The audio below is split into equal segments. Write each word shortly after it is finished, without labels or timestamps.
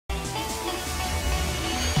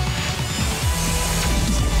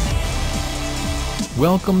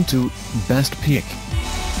Welcome to Best Pick.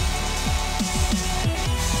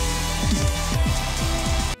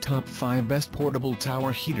 Top 5 Best Portable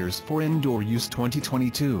Tower Heaters for Indoor Use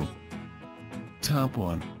 2022. Top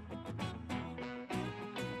 1.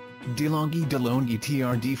 DeLonghi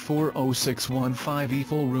TRD40615E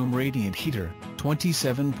Full Room Radiant Heater,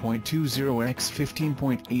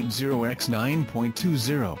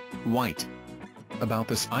 27.20x15.80x9.20, white. About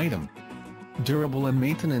this item. Durable and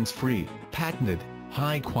maintenance-free, patented,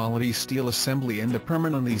 high-quality steel assembly and a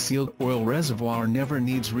permanently sealed oil reservoir never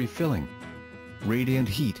needs refilling. Radiant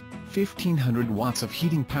heat, 1500 watts of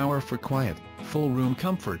heating power for quiet, full room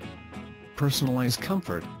comfort. Personalized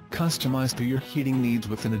comfort, customized to your heating needs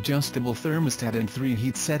with an adjustable thermostat and 3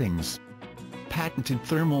 heat settings. Patented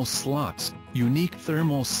thermal slots, unique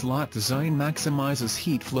thermal slot design maximizes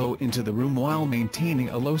heat flow into the room while maintaining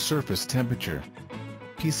a low surface temperature.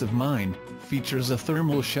 Peace of mind, features a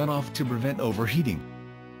thermal shutoff to prevent overheating.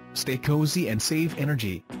 Stay cozy and save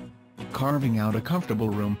energy. Carving out a comfortable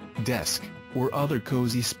room, desk, or other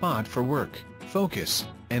cozy spot for work, focus,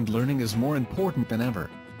 and learning is more important than ever.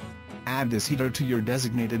 Add this heater to your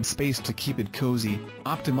designated space to keep it cozy,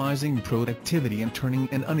 optimizing productivity and turning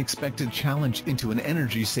an unexpected challenge into an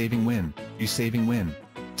energy-saving win.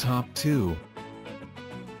 Top 2.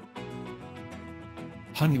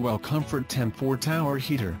 Honeywell ComfortTemp 4 Tower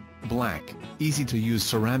Heater, black, easy-to-use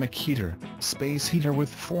ceramic heater, space heater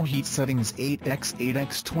with 4 heat settings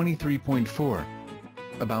 8x8x23.4.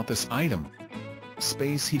 About this item.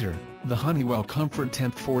 Space heater, the Honeywell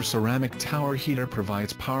ComfortTemp 4 ceramic tower heater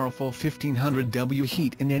provides powerful 1500 W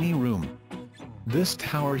heat in any room. This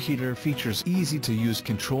tower heater features easy-to-use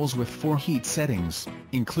controls with 4 heat settings,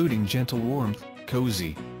 including gentle warmth,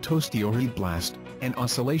 cozy, toasty or heat blast, and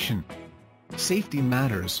oscillation. Safety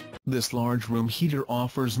matters. This large room heater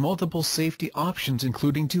offers multiple safety options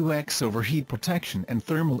including 2x overheat protection and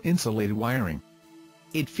thermal insulated wiring.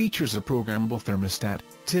 It features a programmable thermostat,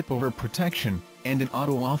 tip-over protection, and an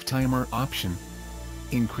auto-off timer option.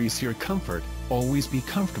 Increase your comfort, always be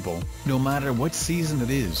comfortable, no matter what season it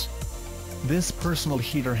is. This personal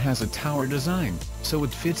heater has a tower design, so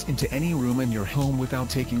it fits into any room in your home without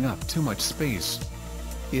taking up too much space.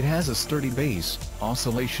 It has a sturdy base,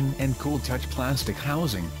 oscillation and cool-touch plastic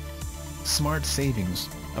housing. Smart savings,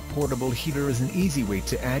 a portable heater is an easy way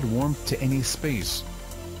to add warmth to any space.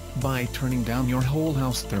 By turning down your whole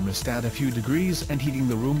house thermostat a few degrees and heating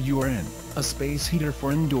the room you are in, a space heater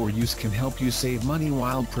for indoor use can help you save money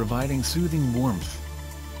while providing soothing warmth.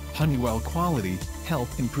 Honeywell quality, help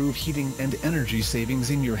improve heating and energy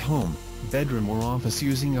savings in your home, bedroom or office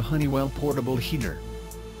using a Honeywell portable heater.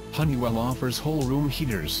 Honeywell offers whole room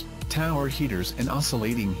heaters, tower heaters and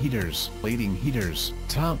oscillating heaters.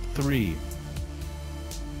 Top 3.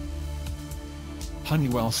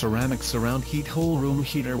 Honeywell Ceramic Surround Heat Whole Room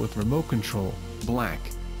Heater with Remote Control, black.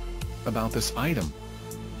 About this item.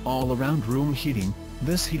 All-around room heating,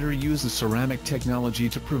 this heater uses ceramic technology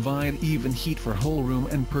to provide even heat for whole room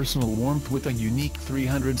and personal warmth with a unique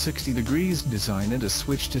 360 degrees design and a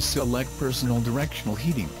switch to select personal directional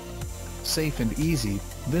heating. Safe and easy,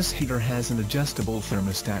 this heater has an adjustable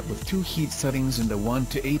thermostat with 2 heat settings and a 1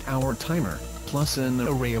 to 8 hour timer, plus an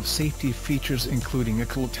array of safety features including a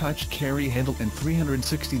cool touch carry handle and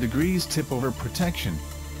 360 degrees tip-over protection.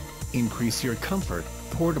 Increase your comfort,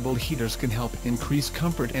 portable heaters can help increase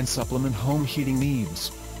comfort and supplement home heating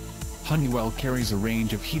needs. Honeywell carries a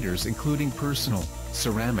range of heaters including personal,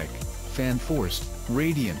 ceramic, fan-forced,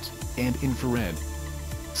 radiant, and infrared.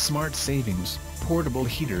 Smart savings, portable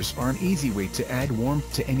heaters are an easy way to add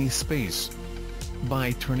warmth to any space.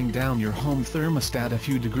 By turning down your home thermostat a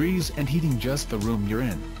few degrees and heating just the room you're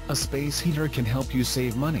in, a space heater can help you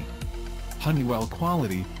save money. Honeywell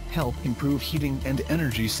quality, help improve heating and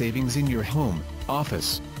energy savings in your home,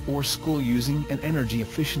 office, or school using an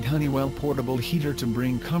energy-efficient Honeywell portable heater to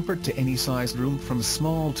bring comfort to any sized room from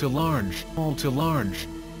small to large.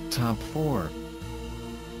 Top 4.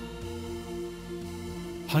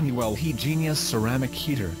 Honeywell HeatGenius Ceramic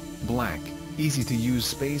Heater, black, easy-to-use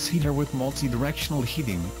space heater with multi-directional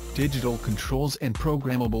heating, digital controls and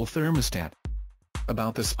programmable thermostat.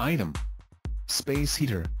 About this item. Space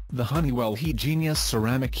heater, the Honeywell HeatGenius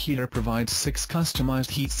Ceramic Heater provides 6 customized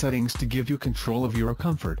heat settings to give you control of your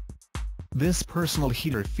comfort. This personal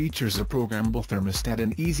heater features a programmable thermostat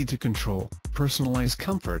and easy-to-control, personalized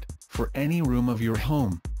comfort, for any room of your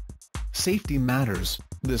home. Safety matters.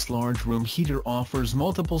 This large room heater offers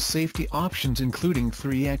multiple safety options including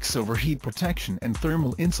 3x overheat protection and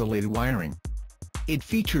thermal insulated wiring. It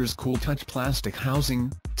features cool touch plastic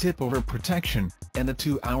housing, tip-over protection, and a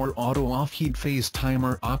 2-hour auto-off heat phase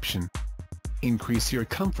timer option. Increase your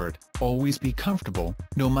comfort, always be comfortable,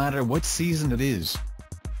 no matter what season it is.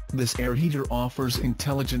 This air heater offers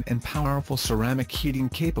intelligent and powerful ceramic heating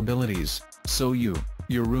capabilities, so your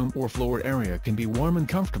room or floor area can be warm and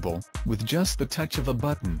comfortable, with just the touch of a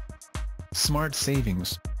button. Smart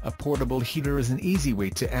savings: a portable heater is an easy way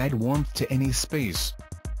to add warmth to any space.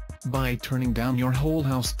 By turning down your whole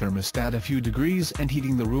house thermostat a few degrees and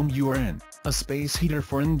heating the room you are in, a space heater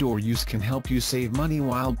for indoor use can help you save money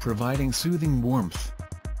while providing soothing warmth.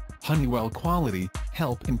 Honeywell quality: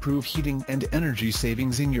 help improve heating and energy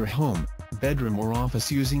savings in your home, bedroom or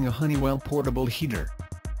office using a Honeywell portable heater.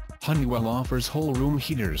 Honeywell offers whole room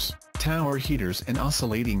heaters, tower heaters and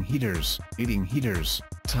oscillating heaters.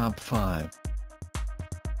 Top 5.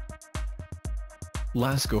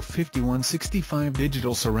 Lasko 5165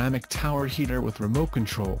 Digital Ceramic Tower Heater with Remote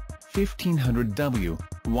Control, 1500W,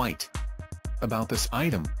 White. About this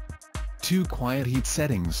item: 2 quiet heat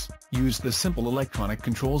settings. Use the simple electronic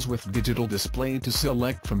controls with digital display to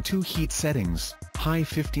select from 2 heat settings, high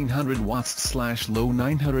 1500 watts/low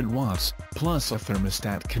 900 watts, plus a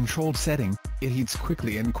thermostat controlled setting. It heats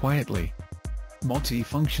quickly and quietly.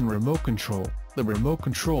 Multi-function remote control: the remote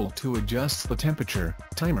control to adjust the temperature,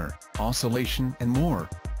 timer, oscillation and more.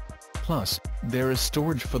 Plus, there is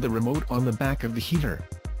storage for the remote on the back of the heater.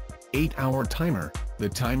 8-hour timer: the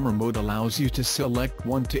timer mode allows you to select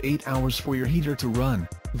 1 to 8 hours for your heater to run,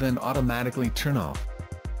 then automatically turn off.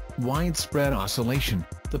 Widespread oscillation: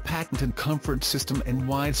 the patented comfort system and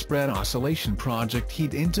widespread oscillation project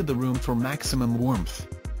heat into the room for maximum warmth.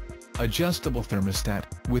 Adjustable thermostat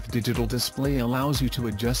with digital display allows you to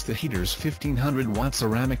adjust the heater's 1500-watt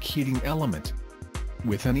ceramic heating element.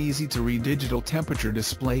 With an easy-to-read digital temperature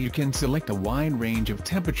display you can select a wide range of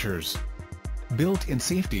temperatures. Built-in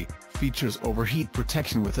safety features: overheat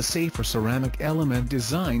protection with a safer ceramic element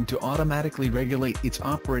designed to automatically regulate its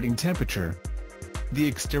operating temperature. The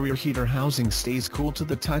exterior heater housing stays cool to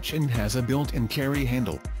the touch and has a built-in carry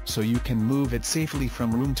handle, so you can move it safely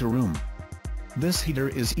from room to room. This heater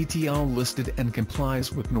is ETL listed and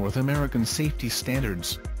complies with North American safety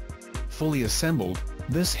standards. Fully assembled: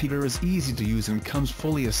 this heater is easy to use and comes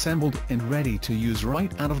fully assembled and ready to use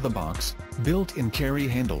right out of the box. Built-in carry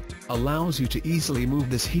handle allows you to easily move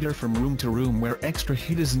this heater from room to room where extra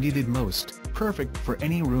heat is needed most. Perfect for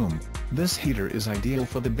any room, this heater is ideal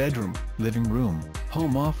for the bedroom, living room,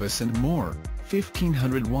 home office and more.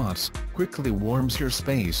 1500 watts, quickly warms your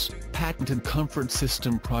space. Patented comfort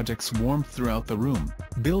system projects warmth throughout the room.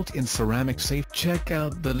 Built-in ceramic safe. Check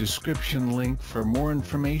out the description link for more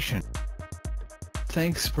information.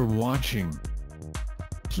 Thanks for watching.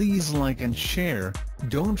 Please like and share,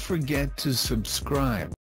 don't forget to subscribe.